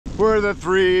We're the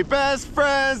three best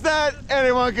friends that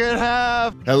anyone could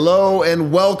have. Hello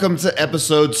and welcome to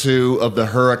episode 2 of the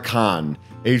Huracan,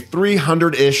 a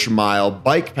 300-ish mile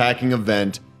bikepacking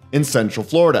event in Central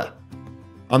Florida.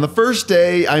 On the first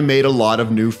day, I made a lot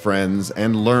of new friends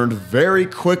and learned very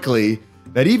quickly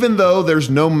that even though there's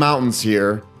no mountains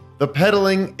here, the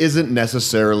pedaling isn't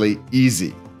necessarily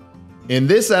easy. In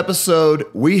this episode,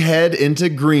 we head into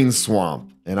Green Swamp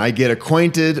and I get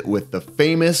acquainted with the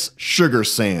famous sugar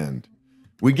sand.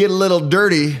 We get a little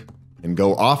dirty and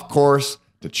go off course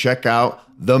to check out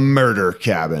the murder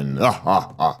cabin.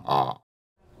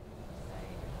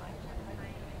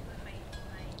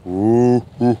 Ooh,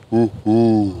 ooh, ooh,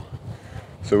 ooh.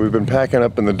 So we've been packing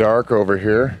up in the dark over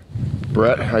here.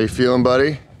 Brett, how you feeling,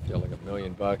 buddy? I feel like $1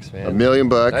 million, man. $1 million.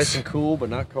 Nice and cool,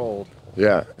 but not cold.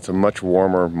 Yeah, it's a much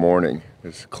warmer morning.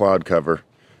 There's cloud cover.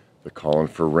 They're calling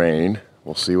for rain.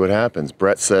 We'll see what happens.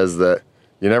 Brett says that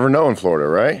you never know in Florida,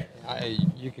 right?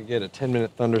 You could get a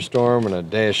 10-minute thunderstorm and a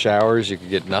day of showers. You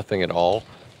could get nothing at all.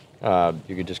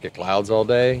 You could just get clouds all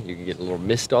day. You could get a little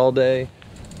mist all day.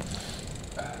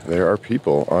 There are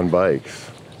people on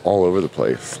bikes all over the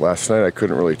place. Last night I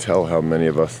couldn't really tell how many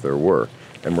of us there were.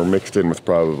 And we're mixed in with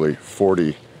probably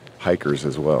 40 hikers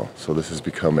as well. So this has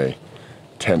become a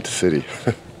tent city.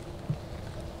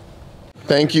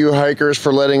 Thank you, hikers,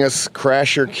 for letting us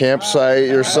crash your campsite.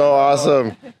 You're so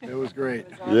awesome. It was great.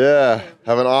 Yeah,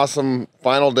 have an awesome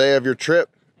final day of your trip.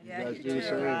 Yeah, you guys do the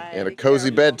same. And a cozy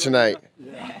bed tonight.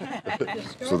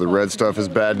 So the red stuff is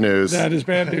bad news. That is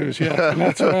bad news, yeah. And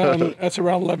that's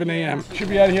around 11 a.m. Should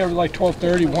be out of here like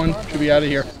 12:30, 1. Should be out of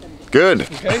here. Good.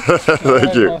 Okay?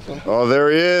 Thank you. Awesome. Oh,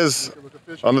 there he is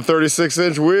on the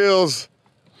 36-inch wheels.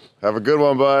 Have a good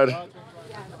one, bud.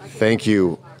 Thank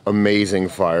you, Amazing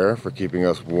Fire, for keeping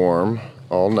us warm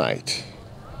all night.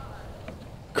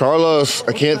 Carlos,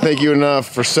 I can't thank you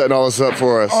enough for setting all this up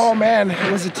for us. Oh man,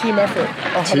 it was a team effort.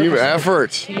 100%. Team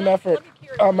effort. Team effort.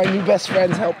 My new best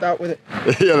friends helped out with it.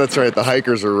 Yeah, that's right. The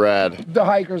hikers are rad. The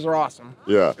hikers are awesome.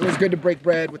 Yeah. It was good to break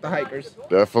bread with the hikers.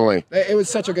 Definitely. It was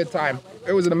such a good time.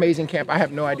 It was an amazing camp. I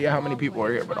have no idea how many people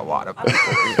are here, but a lot of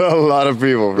people. A lot of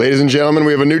people. Ladies and gentlemen,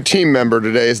 we have a new team member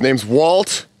today. His name's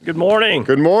Walt. Good morning.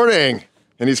 Good morning.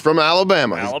 And he's from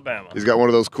Alabama. Alabama. He's got one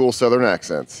of those cool Southern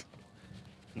accents.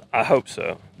 I hope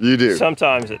so. You do.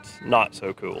 Sometimes it's not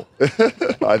so cool.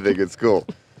 I think it's cool.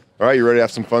 All right, you ready to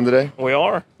have some fun today? We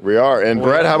are. We are. And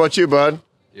Brett, how about you, bud?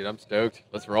 Dude, I'm stoked.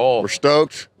 Let's roll. We're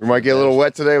stoked. We might get a little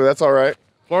wet today, but that's all right.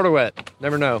 Florida wet.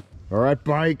 Never know. All right,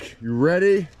 bike. You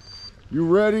ready? You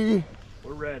ready?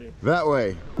 We're ready. That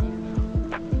way.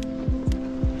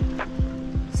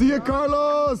 See ya,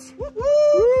 Carlos.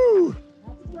 Woo!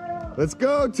 Let's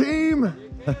go, team.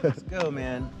 Let's go,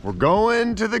 man. We're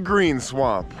going to the Green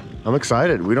Swamp. I'm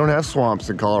excited. We don't have swamps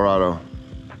in Colorado.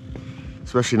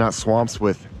 Especially not swamps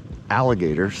with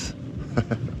alligators.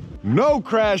 No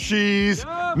crashies,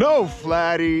 no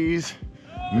flatties,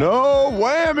 no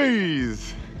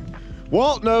whammies.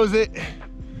 Walt knows it.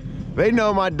 They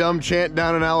know my dumb chant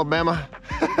down in Alabama.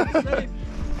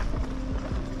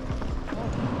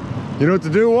 You know what to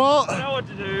do, Walt? I know what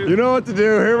to do. You know what to do.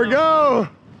 Here we go.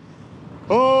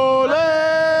 Ole,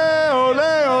 ole,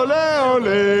 ole, ole,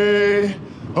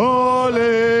 ole,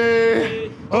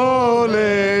 ole.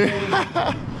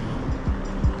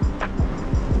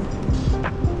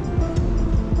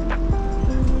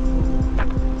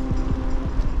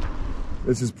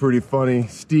 This is pretty funny.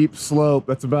 Steep slope.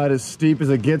 That's about as steep as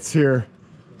it gets here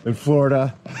in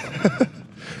Florida.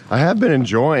 I have been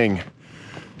enjoying,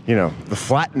 you know, the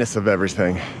flatness of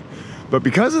everything. But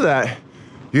because of that,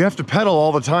 you have to pedal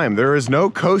all the time. There is no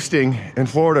coasting in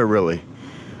Florida, really.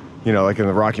 You know, like in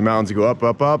the Rocky Mountains, you go up,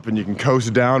 up, up, and you can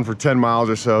coast down for 10 miles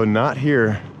or so. Not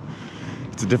here.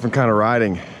 It's a different kind of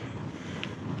riding.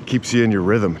 It keeps you in your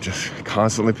rhythm, just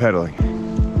constantly pedaling.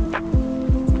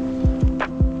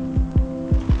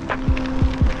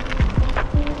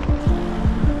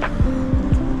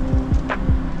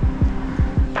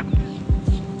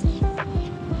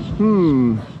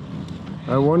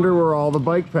 I wonder where all the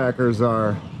bike packers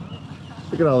are.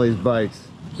 Look at all these bikes.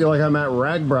 I feel like I'm at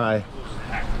Ragbri.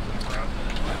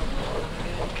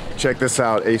 Check this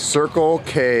out, a Circle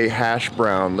K hash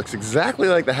brown. Looks exactly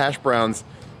like the hash browns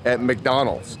at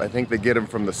McDonald's. I think they get them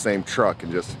from the same truck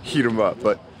and just heat them up,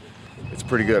 but it's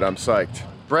pretty good, I'm psyched.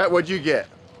 Brett, what'd you get?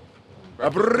 A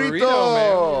burrito!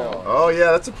 Man. Oh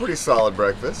yeah, that's a pretty solid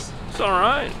breakfast. It's all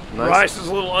right. Nice. Rice is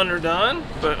a little underdone,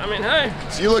 but I mean, hey.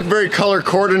 So you look very color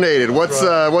coordinated. What's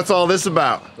all this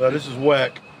about? This is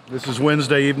WEC. This is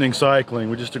Wednesday evening cycling.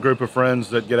 We're just a group of friends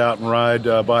that get out and ride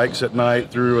bikes at night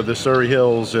through the Surrey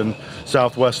Hills in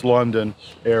southwest London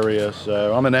area.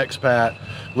 So I'm an expat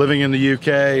living in the UK,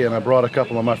 and I brought a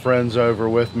couple of my friends over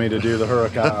with me to do the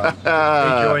Huracan.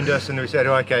 He joined us and we said,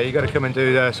 oh, okay, you got to come and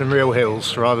do some real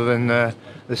hills rather than the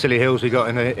silly hills we got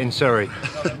in Surrey.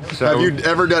 So, have you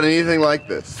ever done anything like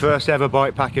this? First ever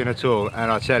bike packing at all,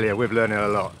 and I tell you, we've learned a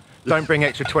lot. Don't bring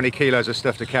extra 20 kilos of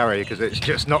stuff to carry because it's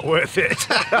just not worth it.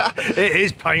 It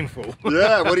is painful.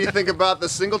 Yeah, what do you think about the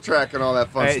single track and all that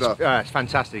fun stuff? It's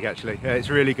fantastic, actually.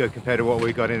 It's really good compared to what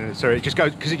we got in Surrey. It just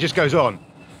goes, because it just goes on.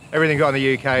 Everything got in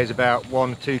the UK is about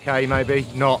 1-2K maybe,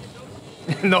 not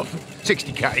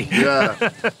 60K.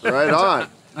 Yeah, right on.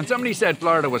 And somebody said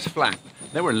Florida was flat.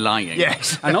 They were lying.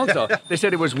 Yes. And also, they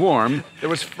said it was warm. There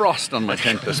was frost on my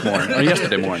tent this morning, or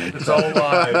yesterday morning. It's all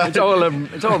live.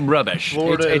 It's all rubbish.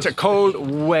 It's a cold,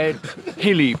 wet,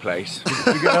 hilly place.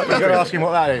 You got to ask him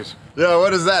what that is. Yeah,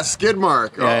 what is that? Skid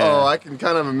mark. Yeah. Oh, I can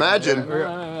kind of imagine.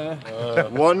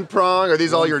 One prong. Are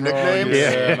these all your nicknames?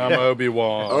 Yeah, and I'm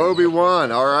Obi-Wan.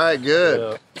 Obi-Wan. All right,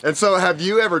 good. Yeah. And so, have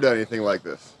you ever done anything like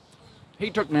this? He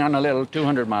took me on a little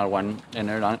 200-mile one in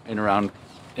around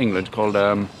England called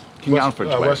King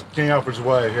Alfred's Way. King Alfred's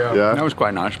Way, yeah. That was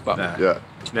quite nice, but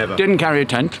Never. didn't carry a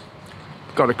tent.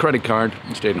 Got a credit card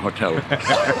and stayed in a hotel.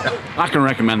 I can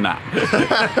recommend that.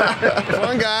 Come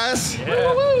on, guys.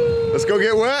 Yeah. Let's go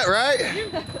get wet, right?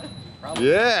 Probably.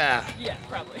 Yeah. Yeah,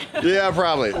 probably. Yeah,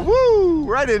 probably. Woo!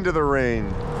 Right into the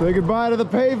rain. Say goodbye to the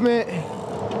pavement.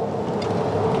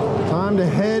 Time to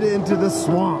head into the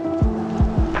swamp.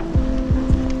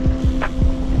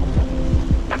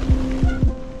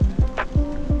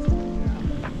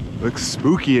 Looks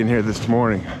spooky in here this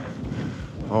morning.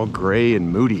 All gray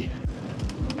and moody.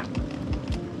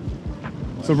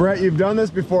 So Brett, you've done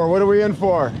this before. What are we in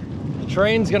for? The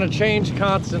terrain's gonna change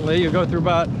constantly. You'll go through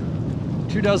about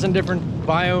 24 different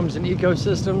biomes and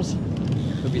ecosystems.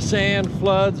 There'll be sand,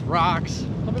 floods, rocks, a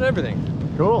little bit of everything.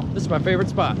 Cool. This is my favorite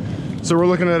spot. So we're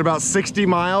looking at about 60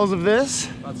 miles of this?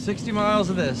 About 60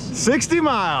 miles of this. 60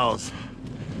 miles!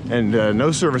 And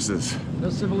no services.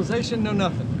 No civilization, no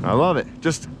nothing. I love it.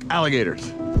 Just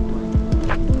alligators.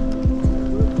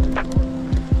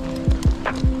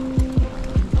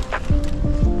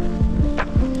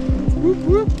 Whoop,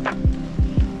 whoop.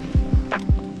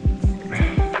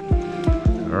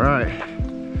 All right,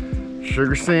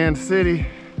 Sugar Sand City.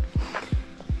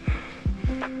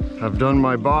 I've done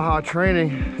my Baja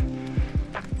training.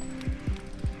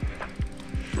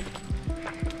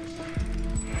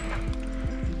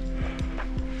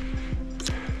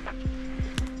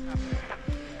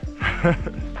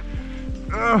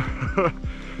 Oh,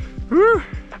 whew.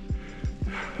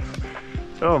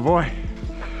 Oh boy.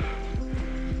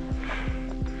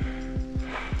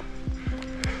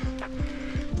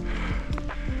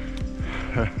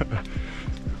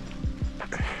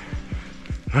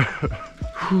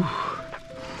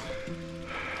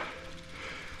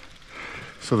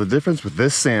 So the difference with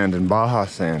this sand and Baja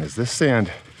sand is this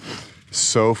sand is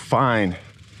so fine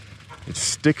it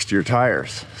sticks to your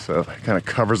tires, so it kind of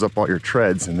covers up all your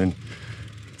treads, and then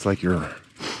it's like you're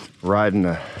riding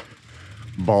a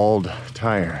bald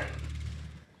tire.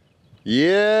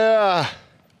 Yeah,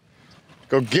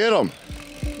 go get them.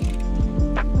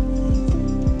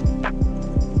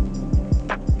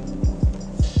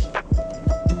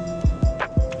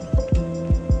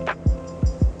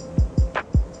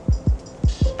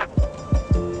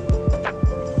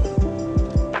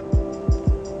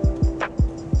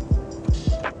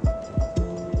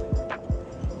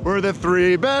 We're the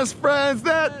three best friends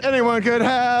that anyone could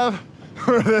have.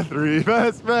 We're the three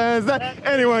best friends that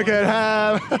anyone could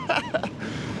have.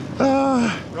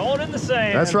 Rolling in the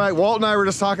sand. That's right. Walt and I were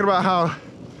just talking about how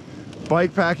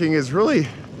bike packing is really,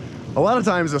 a lot of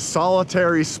times, a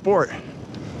solitary sport.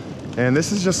 And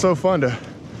this is just so fun to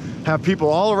have people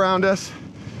all around us.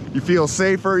 You feel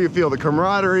safer, you feel the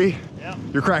camaraderie. Yep.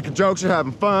 You're cracking jokes, you're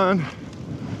having fun.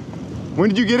 When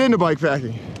did you get into bike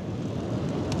packing?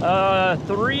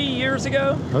 3 years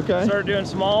ago. Okay. Started doing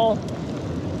small,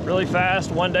 really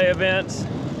fast, one-day events.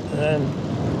 And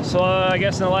then, so I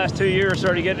guess in the last 2 years,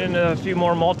 started getting into a few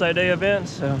more multi-day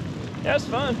events. So, yeah, it's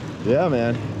fun. Yeah,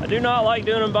 man. I do not like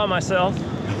doing them by myself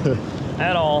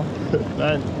at all.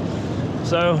 But,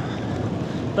 so,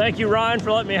 thank you, Ryan,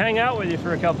 for letting me hang out with you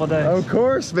for a couple of days. Of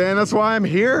course, man. That's why I'm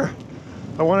here.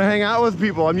 I want to hang out with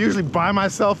people. I'm usually by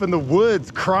myself in the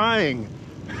woods crying.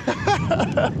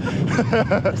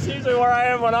 That's usually where I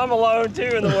am when I'm alone too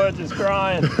in the woods, is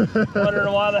crying.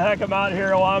 Wondering why the heck I'm out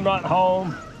here, why I'm not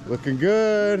home. Looking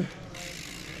good.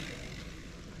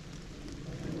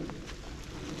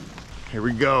 Here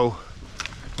we go.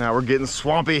 Now we're getting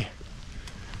swampy.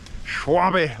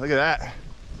 Swampy, look at that.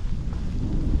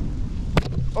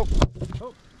 Oh.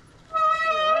 Oh.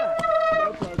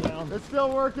 It's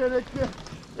still working.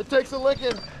 It takes a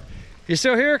licking. You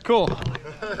still here? Cool.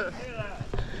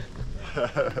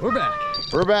 We're back.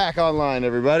 We're back online,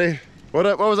 everybody.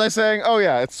 What was I saying? Oh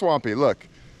yeah, it's swampy. Look.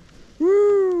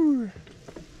 Woo!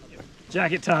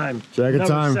 Jacket time. Jacket Number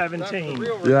time. 17.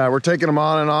 Yeah, we're taking them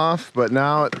on and off, but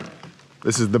now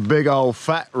this is the big old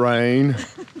fat rain. How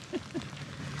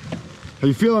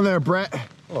you feeling there, Brett? A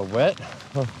little wet.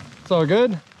 It's all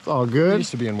good. It's all It good. used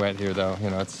to being wet here, though.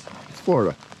 You know, it's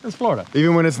Florida. Florida.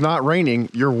 Even when it's not raining,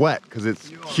 you're wet because it's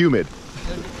humid.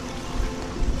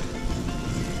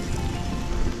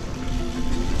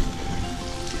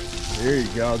 There you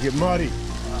go, get muddy.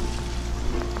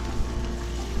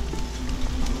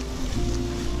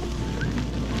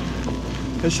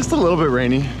 It's just a little bit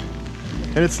rainy.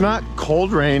 And it's not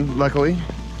cold rain, luckily.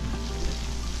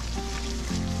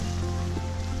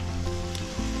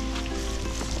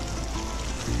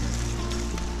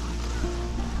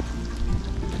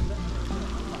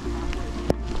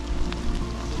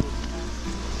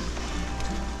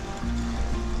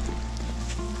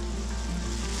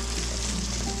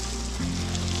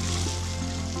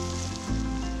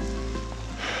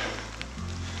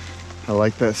 I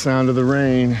like that sound of the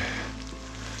rain.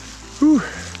 Whew.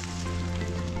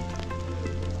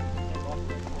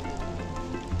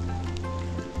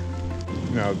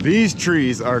 Now these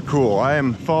trees are cool. I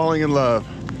am falling in love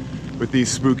with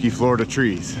these spooky Florida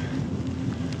trees,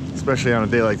 especially on a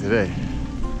day like today.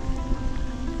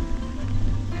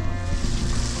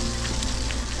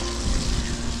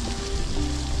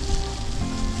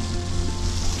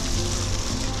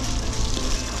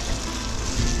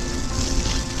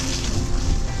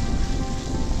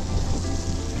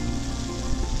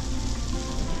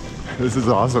 This is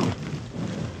awesome.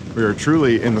 We are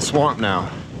truly in the swamp now.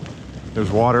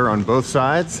 There's water on both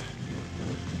sides.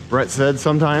 Brett said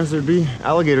sometimes there'd be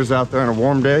alligators out there on a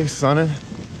warm day, sunny.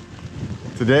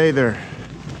 Today they're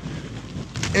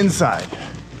inside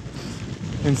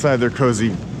their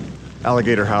cozy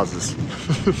alligator houses.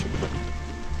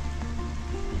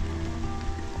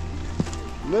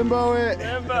 Limbo it.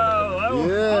 Limbo.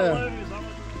 Yeah.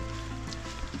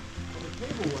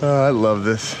 I love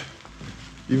this.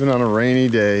 Even on a rainy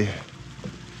day,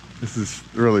 this is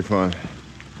really fun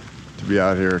to be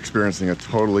out here experiencing a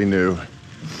totally new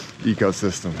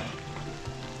ecosystem.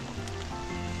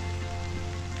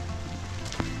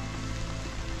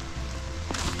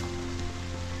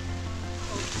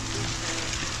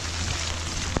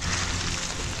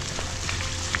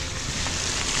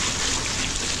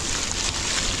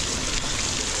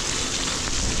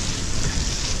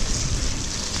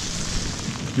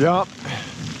 Yup.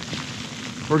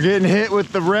 We're getting hit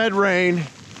with the red rain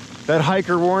that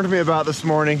hiker warned me about this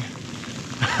morning.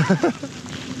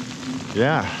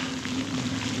 Yeah.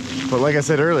 But like I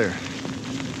said earlier,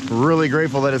 we're really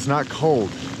grateful that it's not cold.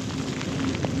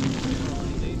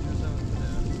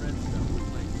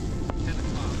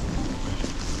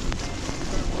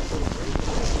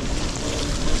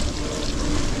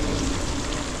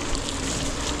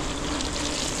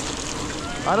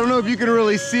 I don't know if you can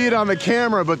really see it on the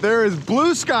camera, but there is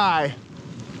blue sky.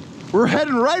 We're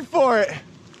heading right for it.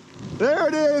 There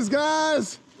it is,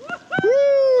 guys.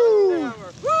 Woo!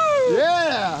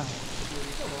 Yeah.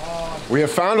 We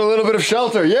have found a little bit of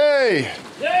shelter. Yay!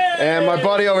 And my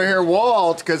buddy over here,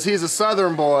 Walt, because he's a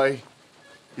southern boy,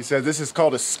 he said this is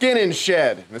called a skinning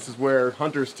shed. This is where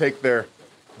hunters take their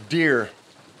deer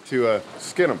to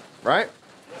skin them, right?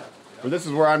 But this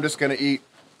is where I'm just gonna eat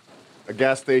a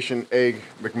gas station egg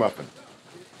McMuffin.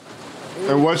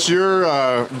 And what's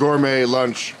your gourmet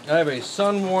lunch? I have a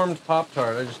sun-warmed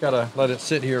Pop-Tart. I just gotta let it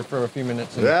sit here for a few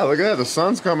minutes. Yeah, look at that, the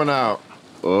sun's coming out.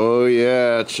 Oh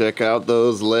yeah, check out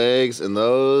those legs and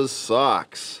those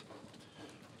socks.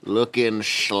 Looking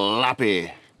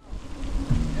sloppy.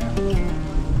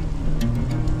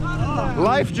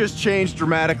 Life just changed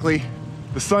dramatically.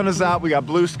 The sun is out, we got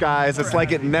blue skies. It's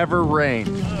like it never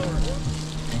rained.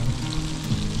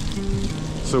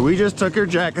 So we just took our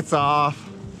jackets off,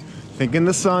 thinking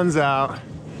the sun's out.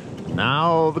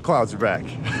 Now the clouds are back.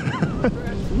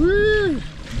 Woo!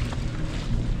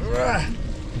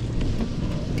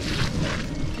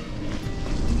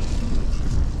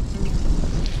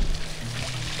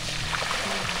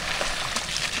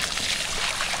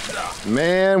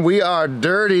 Man, we are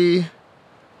dirty.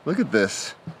 Look at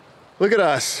this. Look at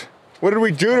us. What did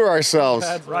we do to ourselves?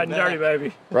 Riding dirty,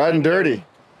 baby. Riding dirty.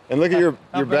 And look at your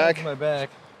back. My back.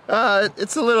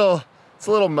 It's a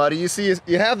little muddy. You see,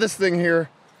 you have this thing here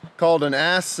called an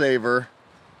ass saver.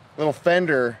 little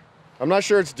fender. I'm not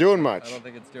sure it's doing much. I don't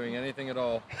think it's doing anything at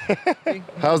all.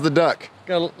 How's the duck?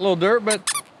 Got a little dirt, but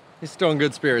he's still in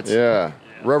good spirits. Yeah.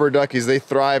 Rubber duckies, they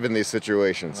thrive in these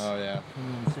situations. Oh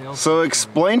yeah. So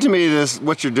explain to me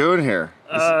what you're doing here.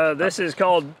 This is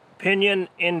called Pinion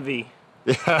Envy.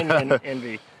 Pinion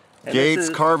Envy. And Gates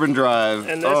carbon drive.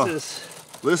 And this is...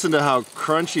 Listen to how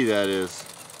crunchy that is.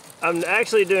 I'm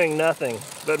actually doing nothing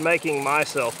but making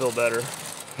myself feel better.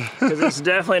 Because it's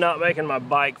definitely not making my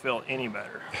bike feel any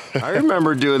better. I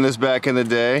remember doing this back in the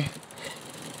day.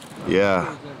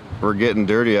 Yeah, we're getting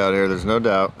dirty out here, there's no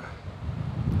doubt.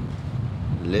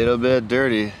 A little bit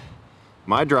dirty.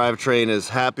 My drivetrain is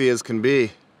happy as can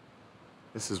be.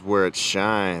 This is where it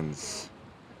shines.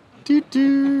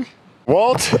 Doo-doo.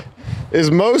 Walt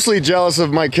is mostly jealous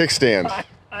of my kickstand.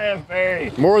 I am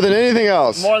very... More than anything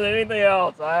else. More than anything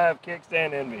else, I have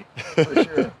kickstand envy, for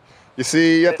sure. You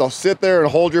see, you have to sit there and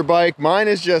hold your bike. Mine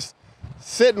is just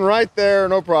sitting right there,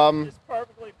 no problem. It's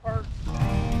perfectly parked.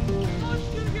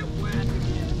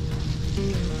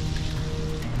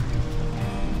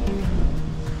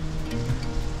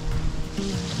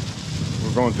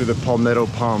 We're going through the palmetto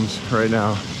palms right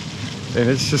now, and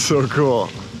it's just so cool.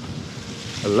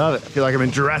 I love it. I feel like I'm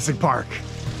in Jurassic Park.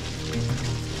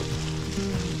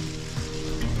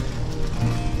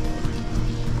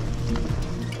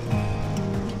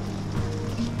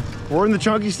 We're in the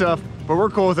chunky stuff, but we're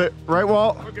cool with it. Right,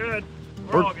 Walt? We're good.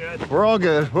 We're all good. We're all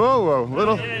good. Whoa, whoa.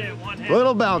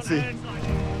 Little bouncy.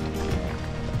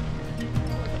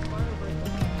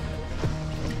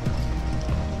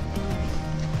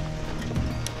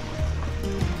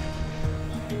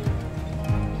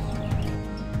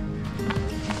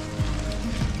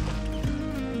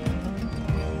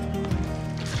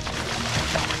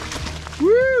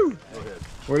 Woo!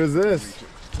 What is this?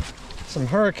 Some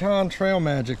Huracan trail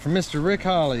magic from Mr. Rick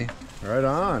Holly. Right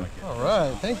on. All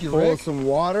right, thank you, Full Rick. of some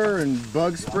water and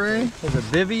bug spray. There's a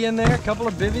bivvy in there, a couple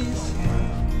of bivvies.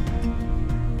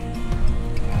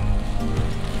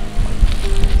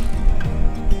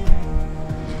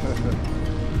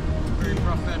 Very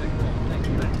prophetic. Thank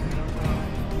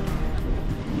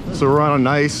you. So we're on a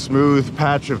nice, smooth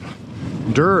patch of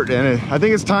dirt, and I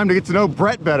think it's time to get to know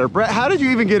Brett better. Brett, how did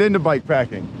you even get into bike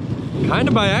packing? Kind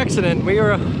of by accident. We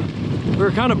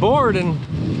were kind of bored, and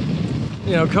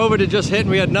you know, COVID had just hit and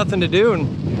we had nothing to do,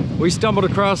 and we stumbled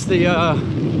across the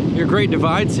your Great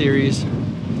Divide series.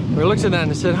 We looked at that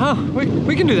and said, huh,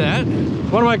 we can do that.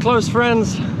 One of my close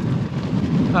friends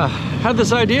had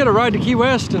this idea to ride to Key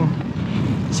West, and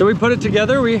so we put it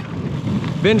together. We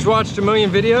binge watched a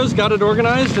million videos, got it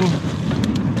organized, and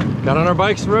got on our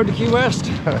bikes and rode to Key West.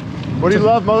 What do you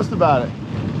love most about it?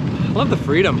 I love the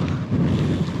freedom.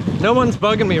 No one's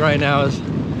bugging me right now. It's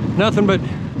nothing but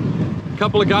a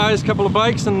couple of guys, couple of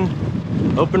bikes, and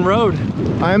open road.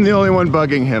 I am the only one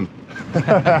bugging him. By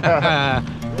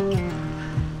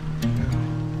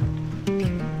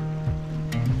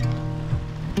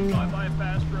a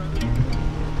fast road.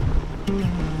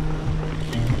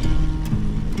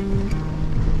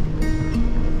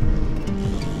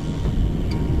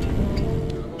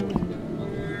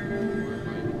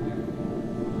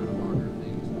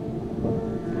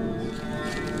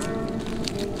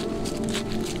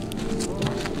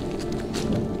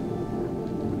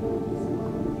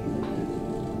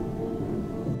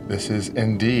 This is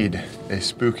indeed a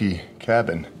spooky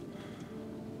cabin.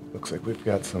 Looks like we've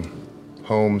got some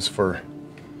homes for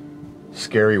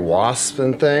scary wasps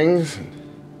and things.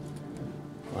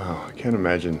 Wow, I can't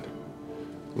imagine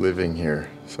living here,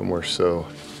 somewhere so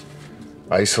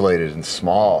isolated and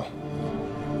small.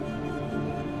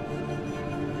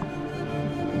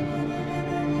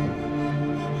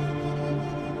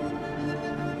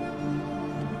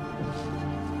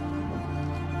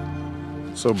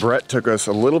 So Brett took us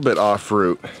a little bit off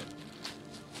route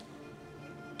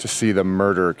to see the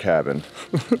murder cabin.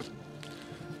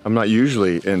 I'm not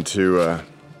usually into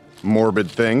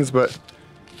morbid things, but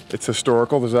it's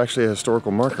historical. There's actually a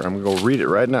historical marker. I'm gonna go read it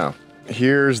right now.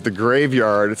 Here's the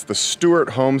graveyard. It's the Stewart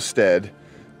homestead.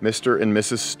 Mr. and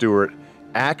Mrs. Stewart,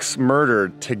 axe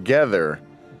murdered together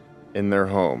in their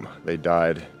home. They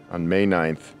died on May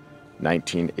 9th,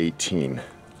 1918,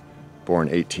 born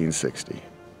 1860.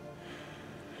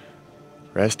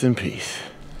 Rest in peace.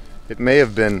 It may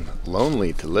have been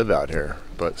lonely to live out here,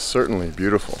 but certainly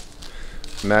beautiful.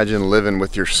 Imagine living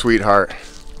with your sweetheart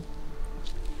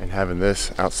and having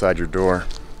this outside your door.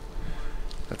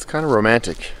 That's kind of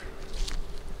romantic.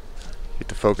 You get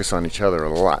to focus on each other a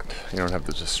lot. You don't have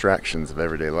the distractions of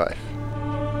everyday life.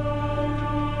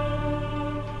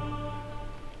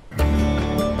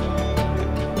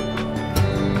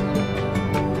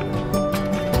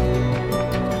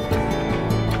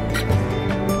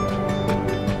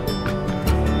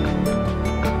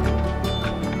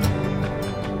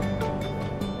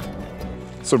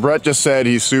 So Brett just said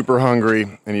he's super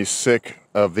hungry and he's sick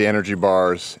of the energy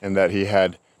bars and that he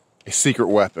had a secret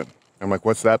weapon. I'm like,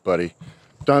 what's that, buddy?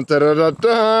 Dun, da, da, da, da.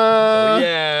 Oh,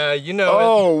 yeah, you know it.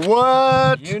 Oh,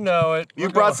 what? You know it. You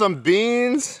brought some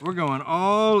beans? We're going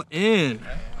all in.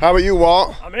 How about you,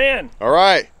 Walt? I'm in. All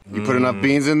right. You put enough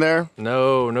beans in there?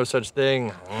 No, no such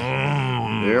thing.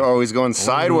 You're always going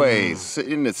sideways,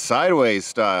 sitting it sideways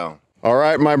style. All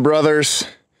right, my brothers.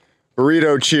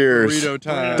 Burrito cheers. Burrito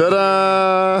time.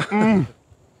 Ta-da!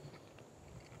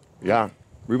 Yeah,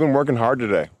 we've been working hard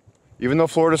today. Even though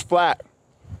Florida's flat,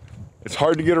 it's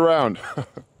hard to get around.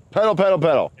 Pedal, pedal,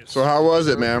 pedal. So how was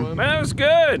it, man? Man, it was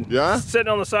good. Yeah? Sitting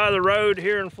on the side of the road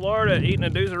here in Florida eating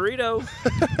a Duzerito.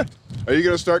 Are you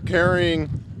gonna start carrying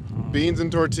beans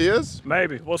and tortillas?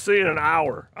 Maybe. We'll see in an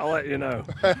hour. I'll let you know.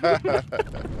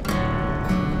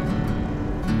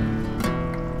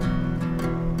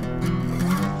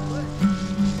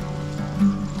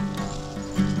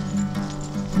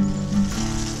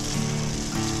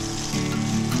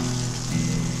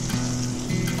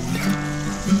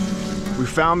 We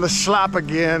found the schlop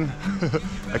again.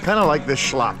 I kind of like this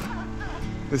schlop.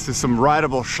 This is some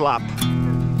rideable schlop.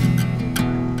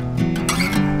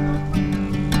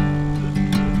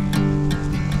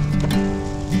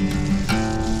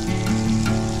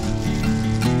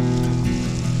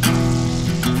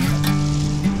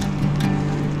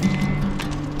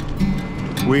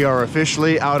 We are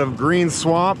officially out of Green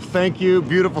Swamp. Thank you,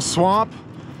 beautiful swamp.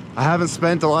 I haven't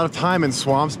spent a lot of time in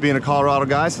swamps being a Colorado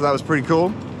guy, so that was pretty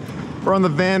cool. We're on the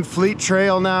Van Fleet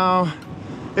Trail now.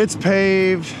 It's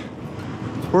paved.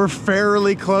 We're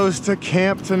fairly close to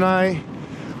camp tonight.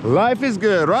 Life is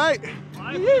good, right?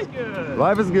 Life is good.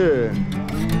 Life is good.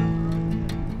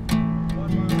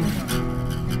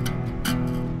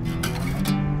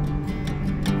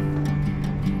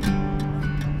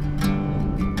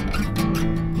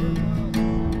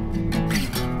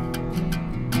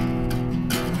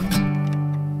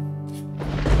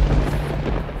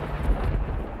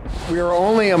 We are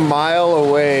only a mile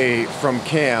away from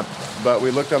camp, but we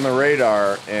looked on the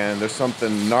radar and there's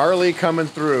something gnarly coming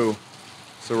through.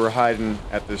 So we're hiding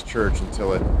at this church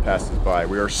until it passes by.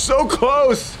 We are so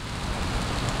close!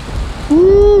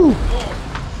 Woo!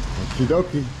 Okie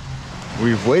dokie.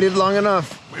 We've waited long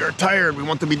enough. We are tired. We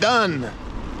want to be done.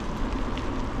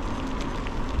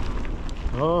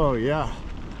 Oh yeah.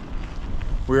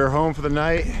 We are home for the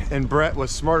night and Brett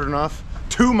was smart enough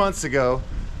 2 months ago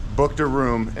booked a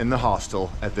room in the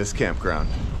hostel at this campground.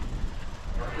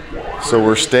 So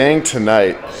we're staying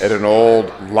tonight at an old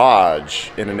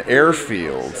lodge in an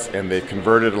airfield, and they've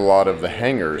converted a lot of the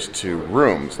hangars to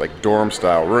rooms, like dorm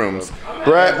style rooms.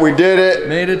 Brett, we did it.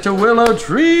 Made it to Willow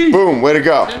Tree. Boom, way to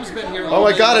go. Tim's been here Oh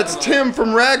my God, it's Tim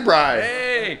from Ragbri.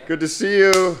 Hey. Good to see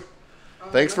you.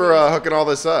 Thanks for hooking all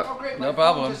this up. No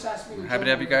problem. Happy to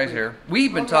have you guys here.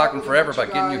 We've been talking forever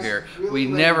about getting you here. We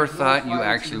never thought you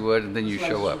actually would, and then you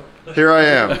show up. Here I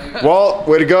am. Walt,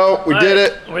 way to go. We did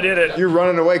it. We did it. You're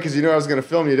running away because you knew I was going to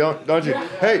film you, don't you?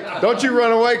 Hey, don't you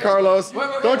run away, Carlos.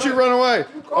 Don't you run away.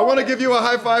 I want to give you a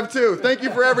high five too. Thank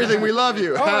you for everything. We love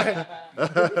you. I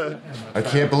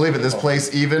can't believe it. This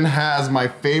place even has my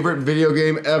favorite video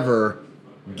game ever,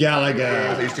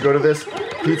 Galaga. I used to go to this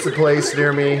pizza place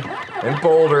near me in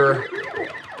Boulder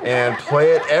and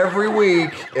play it every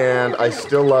week, and I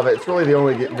still love it. It's really the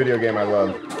only video game I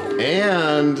love.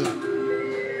 And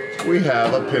we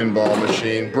have a pinball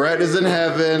machine. Brett is in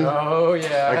heaven. Oh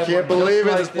yeah. I can't believe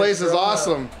it. This place is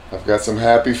awesome. I've got some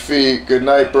happy feet. Good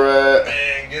night, Brett.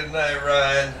 Man, good night,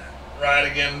 Ryan.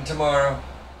 Ride again tomorrow.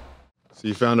 So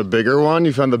you found a bigger one?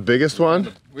 You found the biggest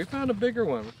one? We found a bigger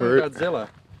one. We found Godzilla.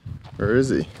 Where is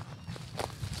he?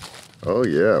 Oh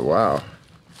yeah, wow.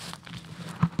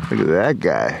 Look at that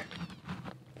guy.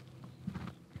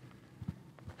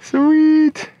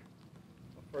 Sweet.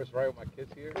 First ride with my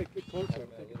kids here. Hey, get closer.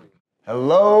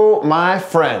 Hello, my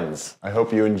friends. I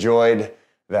hope you enjoyed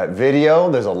that video.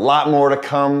 There's a lot more to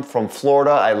come from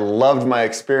Florida. I loved my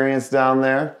experience down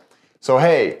there. So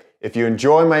hey, if you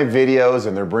enjoy my videos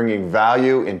and they're bringing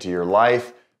value into your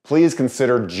life, please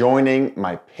consider joining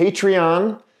my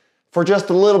Patreon. For just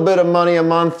a little bit of money a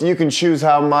month, you can choose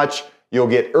how much. You'll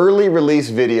get early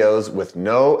release videos with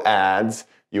no ads.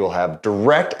 You'll have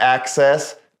direct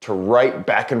access to write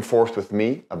back and forth with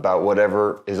me about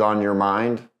whatever is on your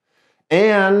mind.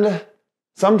 And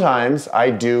sometimes I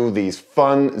do these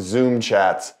fun Zoom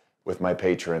chats with my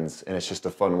patrons, and it's just a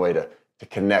fun way to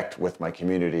connect with my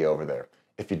community over there.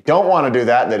 If you don't want to do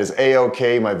that, that is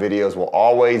A-okay. My videos will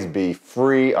always be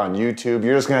free on YouTube.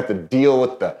 You're just gonna have to deal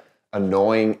with the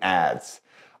annoying ads.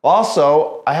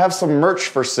 Also, I have some merch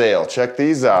for sale. Check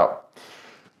these out.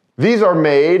 These are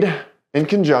made in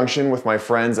conjunction with my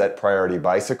friends at Priority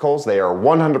Bicycles. They are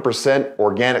 100%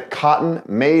 organic cotton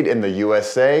made in the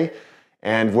USA.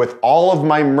 And with all of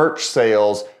my merch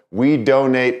sales, we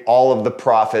donate all of the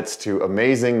profits to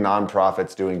amazing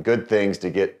nonprofits doing good things to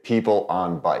get people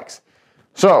on bikes.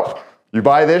 So, you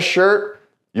buy this shirt,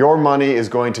 your money is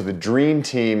going to the dream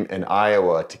team in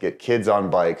Iowa to get kids on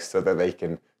bikes so that they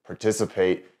can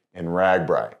participate in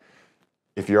RAGBRAI.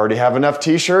 If you already have enough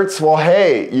t-shirts, well,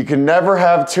 hey, you can never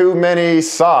have too many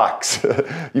socks.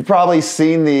 You've probably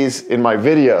seen these in my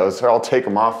videos, so I'll take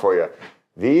them off for you.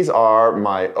 These are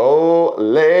my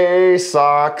Olay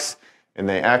socks, and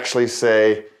they actually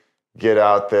say, get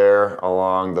out there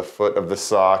along the foot of the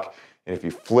sock. And if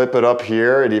you flip it up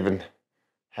here, it even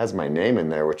has my name in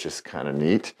there, which is kind of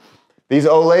neat. These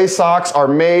Olay socks are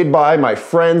made by my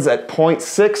friends at Point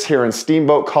 6 here in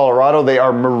Steamboat, Colorado. They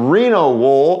are merino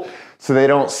wool, so they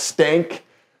don't stink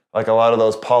like a lot of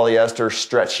those polyester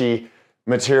stretchy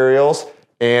materials.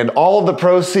 And all of the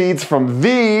proceeds from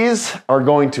these are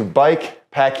going to bike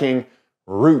packing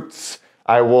roots.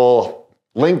 I will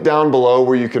link down below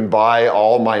where you can buy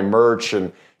all my merch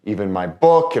and even my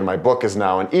book, and my book is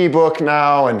now an ebook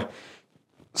now, and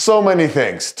so many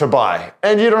things to buy.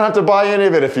 And you don't have to buy any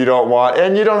of it if you don't want,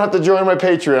 and you don't have to join my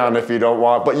Patreon if you don't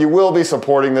want, but you will be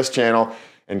supporting this channel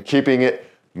and keeping it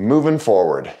moving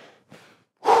forward.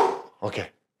 Whew. Okay,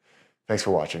 thanks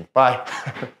for watching. Bye.